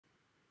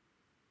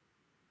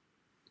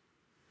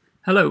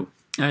Hello,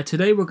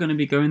 today we're going to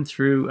be going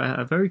through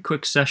a very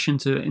quick session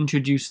to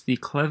introduce the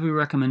Klevu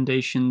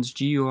Recommendations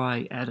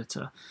GUI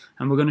Editor,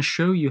 and we're going to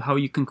show you how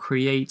you can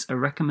create a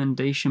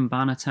recommendation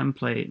banner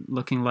template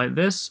looking like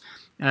this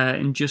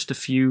in just a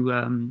few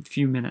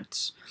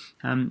minutes.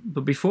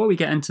 But before we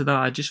get into that,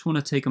 I just want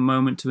to take a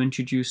moment to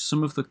introduce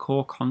some of the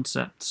core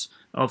concepts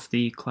of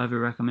the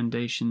Klevu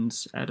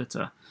Recommendations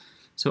Editor.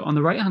 So on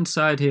the right hand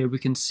side here we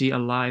can see a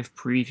live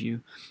preview.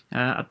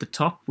 At the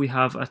top we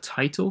have a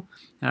title.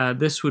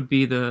 This would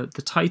be the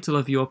title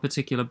of your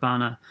particular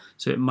banner.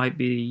 So it might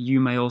be "You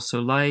may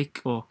also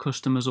like" or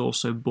 "Customers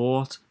also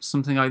bought,"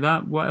 something like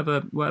that,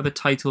 whatever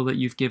title that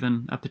you've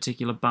given a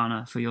particular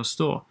banner for your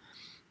store.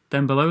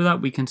 Then below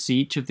that we can see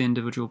each of the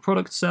individual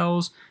product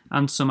cells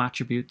and some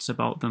attributes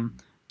about them,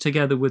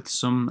 together with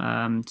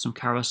some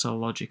carousel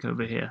logic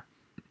over here.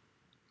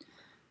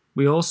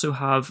 We also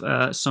have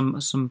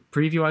some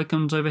preview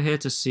icons over here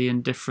to see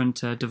in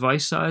different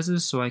device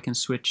sizes, so I can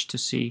switch to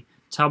see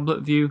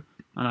tablet view,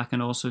 and I can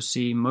also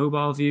see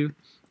mobile view,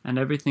 and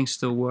everything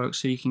still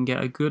works, so you can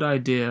get a good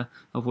idea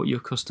of what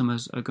your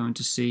customers are going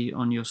to see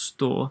on your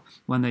store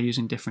when they're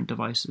using different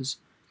devices.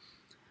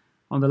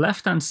 On the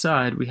left hand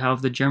side we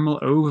have the general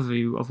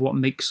overview of what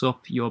makes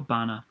up your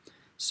banner.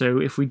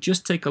 So if we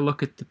just take a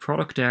look at the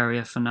product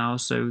area for now,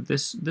 so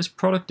this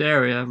product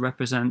area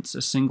represents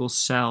a single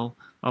cell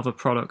of a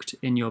product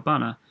in your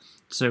banner.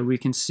 So we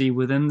can see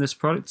within this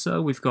product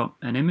cell we've got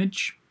an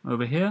image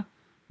over here,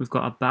 we've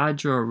got a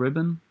badge or a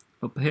ribbon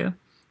up here,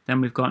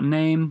 then we've got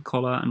name,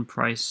 color, and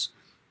price.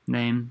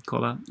 Name,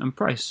 color, and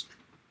price.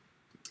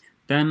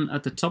 Then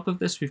at the top of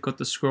this we've got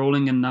the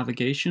scrolling and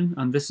navigation,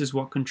 and this is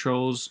what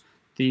controls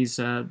these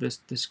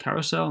this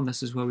carousel, and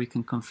this is where we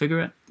can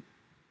configure it.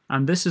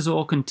 And this is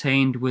all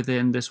contained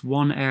within this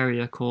one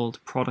area called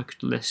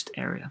product list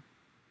area.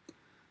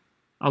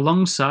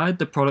 Alongside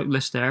the product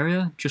list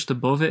area, just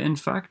above it in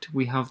fact,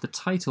 we have the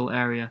title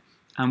area,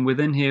 and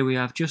within here we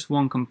have just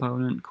one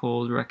component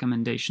called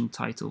recommendation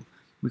title.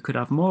 We could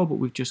have more, but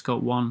we've just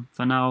got one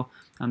for now,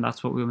 and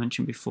that's what we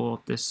mentioned before,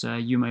 this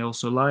 "you may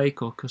also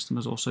like" or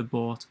 "customers also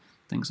bought,"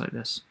 things like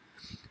this.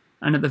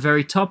 And at the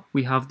very top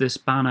we have this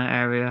banner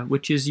area,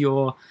 which is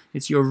your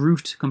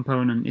root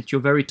component. It's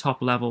your very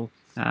top level,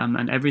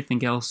 and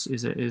everything else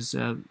is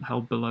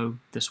held below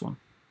this one.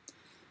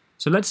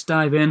 So let's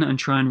dive in and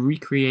try and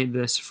recreate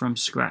this from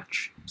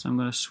scratch. So I'm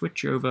going to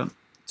switch over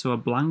to a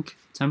blank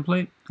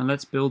template, and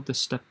let's build this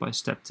step by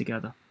step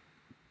together.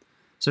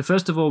 So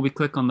first of all we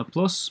click on the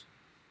plus,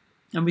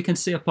 and we can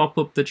see a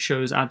pop-up that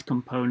shows add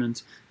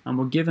component, and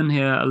we're given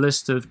here a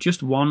list of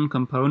just one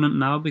component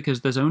now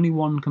because there's only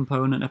one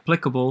component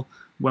applicable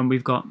when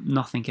we've got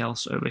nothing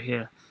else over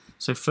here.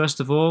 So first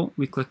of all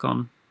we click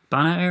on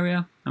banner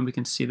area, and we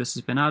can see this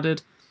has been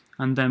added,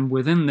 and then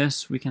within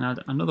this we can add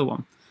another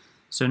one.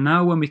 So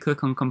now when we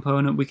click on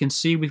component we can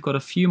see we've got a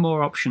few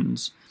more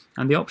options,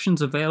 and the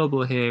options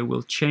available here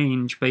will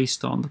change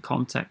based on the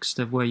context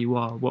of where you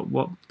are,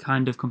 what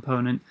kind of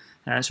component,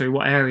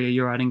 what area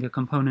you're adding a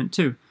component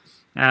to.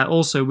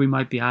 Also we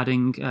might be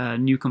adding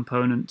new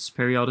components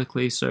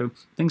periodically, so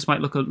things might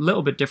look a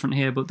little bit different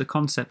here, but the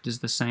concept is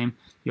the same.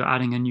 You're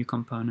adding a new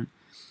component.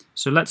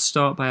 So let's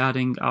start by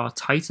adding our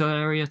title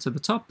area to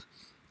the top,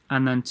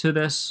 and then to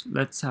this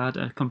let's add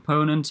a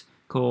component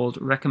called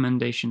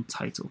recommendation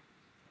title.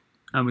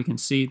 And we can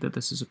see that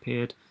this has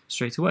appeared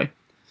straight away.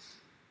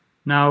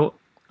 Now,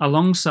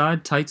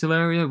 alongside title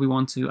area, we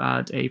want to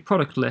add a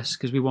product list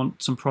because we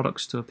want some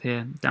products to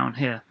appear down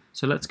here.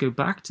 So let's go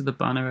back to the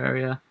banner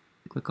area,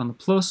 click on the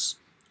plus,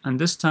 and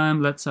this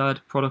time let's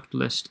add product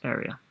list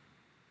area.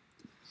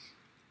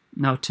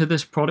 Now to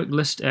this product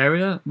list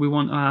area, we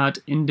want to add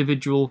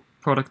individual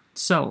product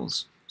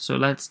cells. So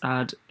let's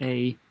add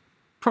a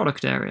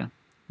product area.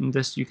 And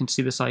this, you can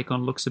see this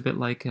icon looks a bit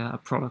like a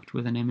product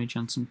with an image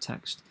and some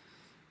text.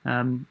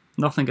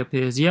 Nothing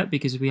appears yet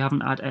because we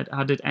haven't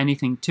added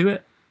anything to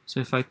it. So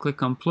if I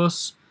click on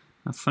plus,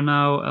 for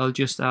now I'll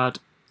just add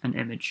an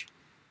image.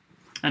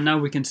 And now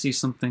we can see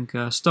something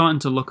starting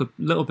to look a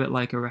little bit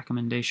like a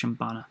recommendation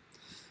banner.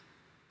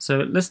 So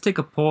let's take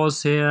a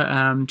pause here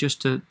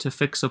just to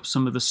fix up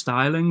some of the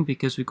styling,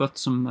 because we've got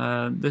some,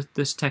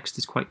 this text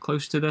is quite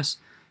close to this.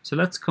 So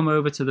let's come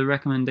over to the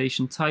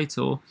recommendation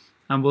title,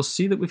 and we'll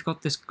see that we've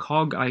got this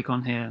cog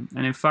icon here.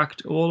 And in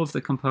fact all of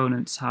the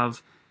components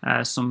have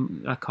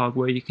a cog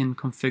where you can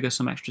configure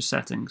some extra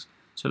settings.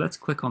 So let's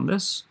click on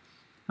this,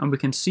 and we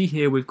can see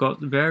here we've got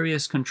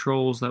various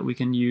controls that we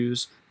can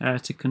use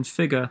to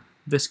configure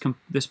this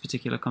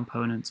particular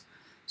component.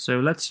 So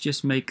let's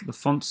just make the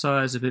font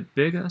size a bit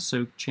bigger,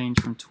 so change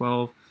from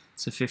 12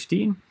 to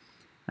 15,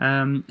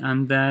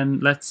 and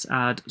then let's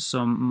add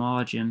some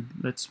margin.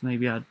 Let's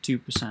maybe add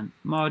 2%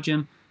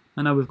 margin,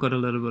 and now we've got a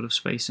little bit of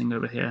spacing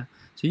over here.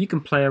 So you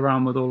can play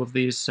around with all of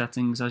these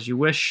settings as you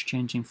wish,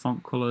 changing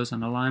font colors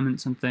and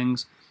alignments and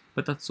things,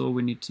 but that's all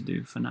we need to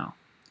do for now.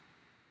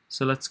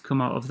 So let's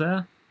come out of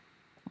there.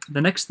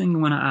 The next thing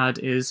we want to add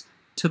is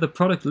to the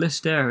product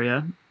list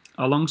area,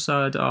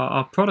 alongside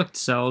our product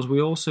cells, we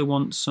also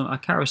want a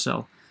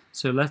carousel.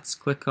 So let's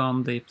click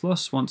on the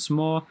plus once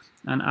more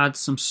and add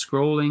some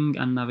scrolling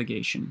and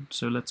navigation.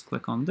 So let's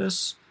click on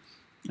this,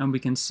 and we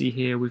can see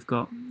here we've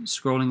got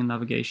scrolling and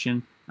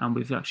navigation, and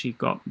we've actually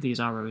got these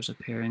arrows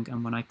appearing,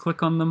 and when I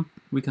click on them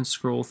we can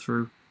scroll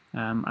through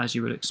as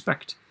you would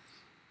expect.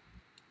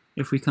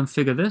 If we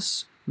configure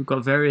this, we've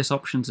got various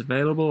options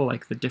available,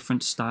 like the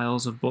different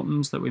styles of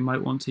buttons that we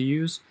might want to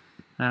use.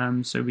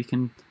 So we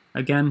can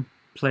again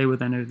play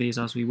with any of these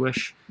as we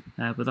wish,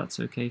 but that's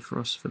okay for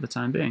us for the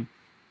time being.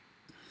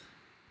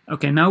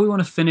 Okay, now we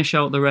want to finish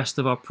out the rest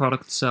of our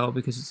product cell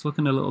because it's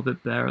looking a little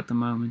bit bare at the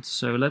moment.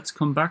 So let's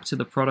come back to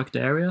the product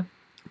area,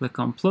 click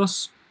on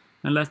plus,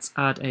 and let's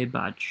add a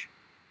badge.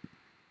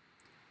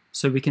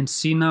 So we can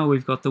see now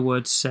we've got the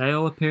word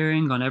sale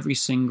appearing on every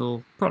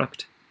single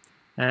product.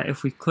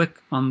 If we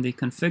click on the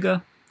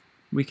configure,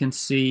 we can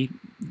see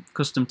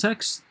custom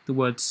text, the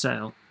word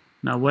sale.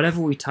 Now whatever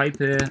we type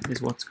here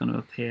is what's going to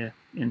appear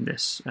in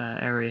this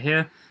area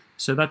here.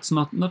 So that's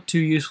not too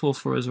useful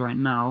for us right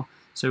now.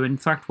 So in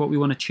fact what we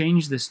want to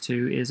change this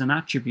to is an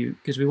attribute,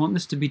 because we want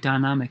this to be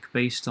dynamic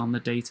based on the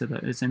data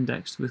that is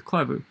indexed with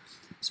Klevu.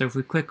 So if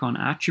we click on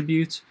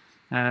attribute,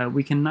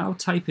 we can now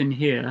type in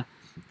here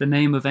the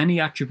name of any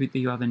attribute that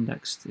you have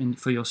indexed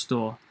for your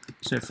store.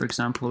 So for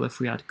example, if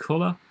we add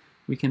color,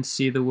 we can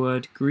see the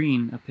word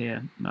green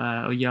appear,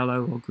 or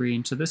yellow or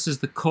green. So this is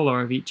the color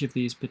of each of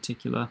these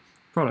particular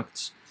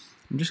products.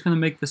 I'm just going to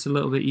make this a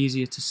little bit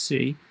easier to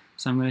see.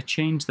 So I'm going to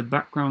change the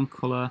background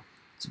color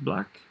to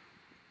black.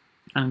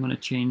 And I'm going to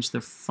change the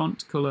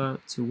font color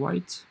to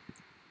white.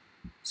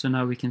 So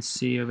now we can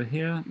see over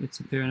here, it's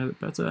appearing a bit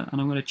better.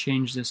 And I'm going to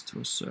change this to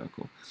a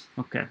circle.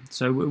 Okay,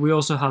 so we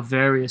also have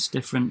various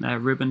different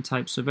ribbon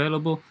types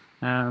available.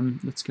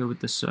 Let's go with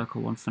the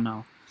circle one for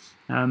now.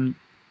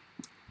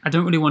 I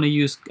don't really want to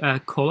use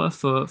color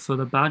for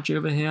the badge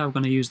over here. I'm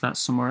going to use that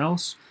somewhere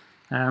else.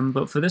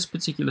 But for this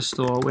particular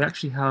store, we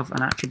actually have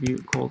an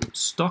attribute called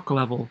stock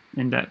level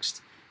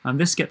indexed. And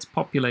this gets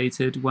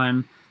populated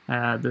when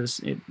for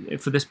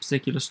this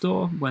particular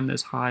store, when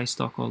there's high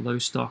stock or low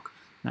stock,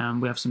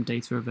 we have some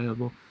data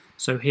available.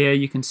 So here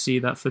you can see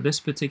that for this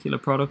particular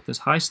product there's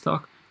high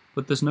stock,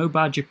 but there's no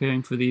badge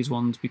appearing for these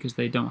ones because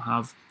they don't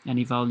have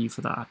any value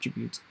for that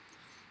attribute.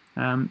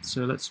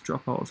 So let's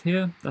drop out of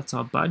here. That's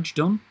our badge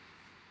done.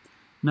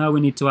 Now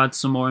we need to add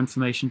some more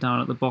information down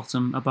at the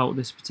bottom about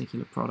this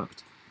particular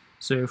product.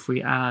 So if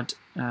we add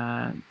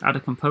a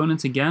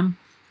component again,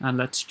 and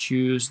let's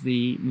choose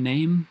the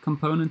name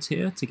component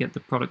here to get the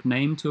product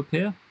name to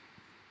appear.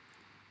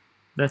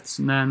 Let's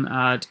then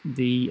add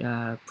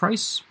the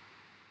price.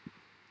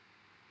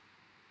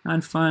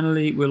 And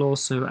finally, we'll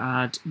also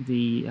add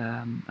the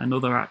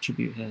another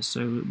attribute here.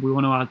 So we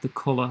want to add the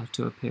color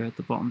to appear at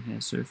the bottom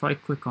here. So if I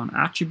click on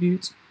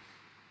attribute,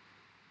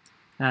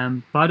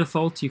 by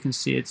default, you can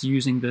see it's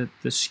using the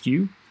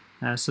SKU.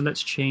 So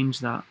let's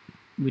change that.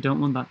 We don't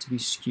want that to be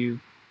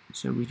SKU.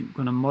 So we're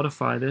going to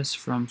modify this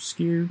from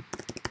SKU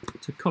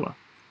to color.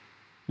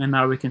 And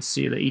now we can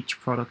see that each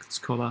product's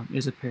color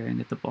is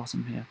appearing at the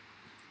bottom here.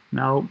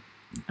 Now,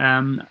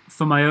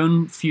 for my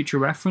own future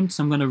reference,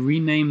 I'm going to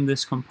rename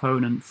this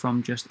component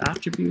from just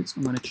attributes.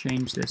 I'm going to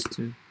change this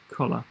to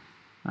color.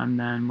 And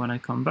then when I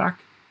come back,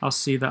 I'll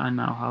see that I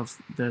now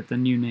have the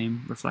new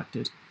name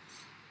reflected.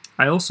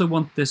 I also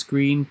want this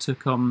green to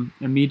come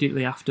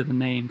immediately after the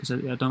name because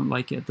I don't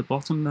like it at the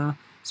bottom there.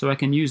 So I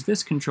can use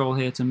this control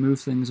here to move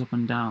things up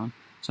and down.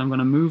 So I'm going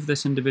to move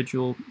this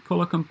individual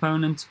color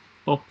component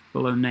up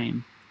below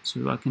name.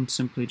 So I can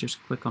simply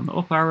just click on the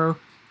up arrow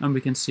and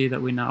we can see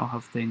that we now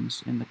have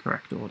things in the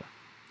correct order.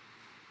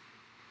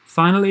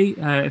 Finally,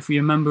 if we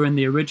remember in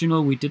the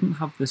original, we didn't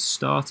have this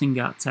starting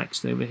at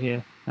text over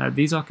here.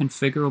 These are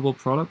configurable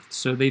products,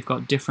 so they've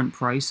got different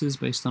prices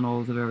based on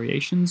all of the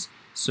variations.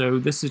 So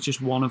this is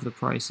just one of the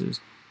prices.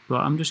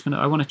 But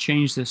I want to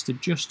change this to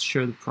just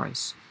show the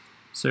price.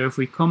 So if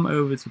we come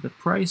over to the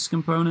price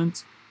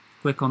component,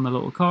 click on the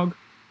little cog,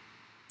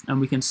 and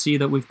we can see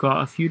that we've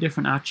got a few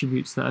different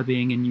attributes that are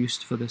being in use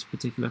for this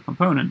particular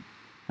component.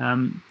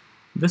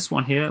 This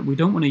one here, we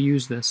don't want to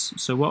use this,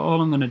 so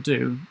all I'm going to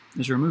do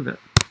is remove it.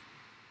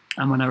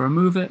 And when I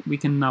remove it, we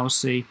can now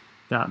see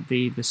that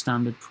the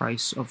standard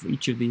price of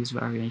each of these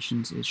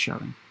variations is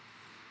showing.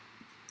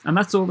 And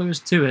that's all there is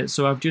to it.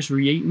 So I've just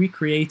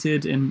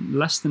recreated in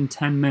less than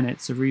 10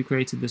 minutes. I've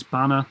recreated this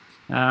banner,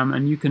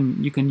 and you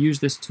can use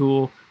this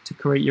tool to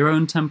create your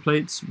own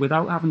templates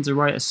without having to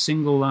write a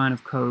single line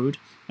of code.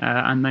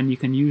 And then you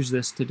can use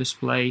this to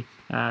display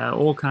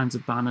all kinds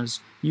of banners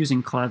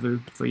using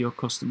Klevu for your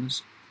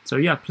customers. So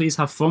yeah, please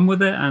have fun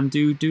with it and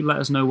do let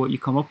us know what you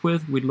come up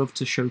with. We'd love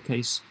to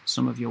showcase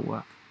some of your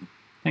work.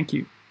 Thank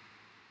you.